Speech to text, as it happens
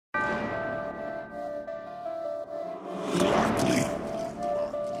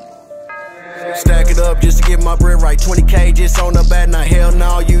it up just to get my bread right. 20K just on a bad night. Hell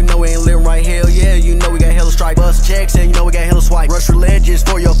no, you know we ain't living right. Hell yeah, you know we got hella strike. Bust checks and you know we got hella swipe. Rush roulette just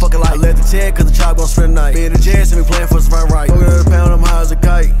for your fucking life. Let the 10 cause the chop gon' spend the night. Me and the Jets and we playing for the front right. Smoking another pound, I'm high as a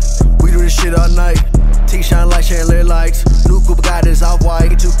kite. We do this shit all night. T-shine like chandelier lights. New Cooper got this off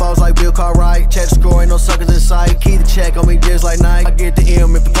white. Two foes like Bill Cartwright. Check the score, ain't no suckers in sight. Key the check on me just like Nike. I get the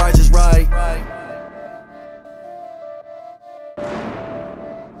M if the price is right.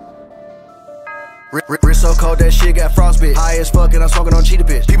 Wrist so cold, that shit got frostbit. High as fuck and I'm smoking on cheetah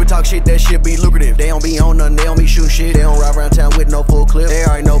piss. People talk shit, that shit be lucrative. They don't be on nothing, they don't be shooting shit. They don't ride around town with no full clip. They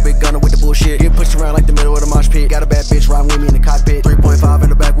already know big Gunna with the bullshit. Get pushed around like the middle of the mosh pit. Got a bad bitch riding with me in the cockpit. 3.5 in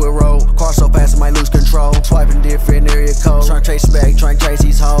the backwood road. Car so fast it might lose control. Swiping different area codes. Trying to chase it back, trying to chase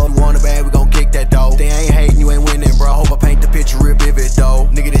these hoes. You want a bag, we gon' kick that dough. They ain't hating, you ain't winning, bro. Hope I paint the picture real vivid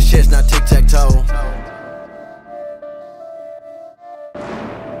though. Nigga, this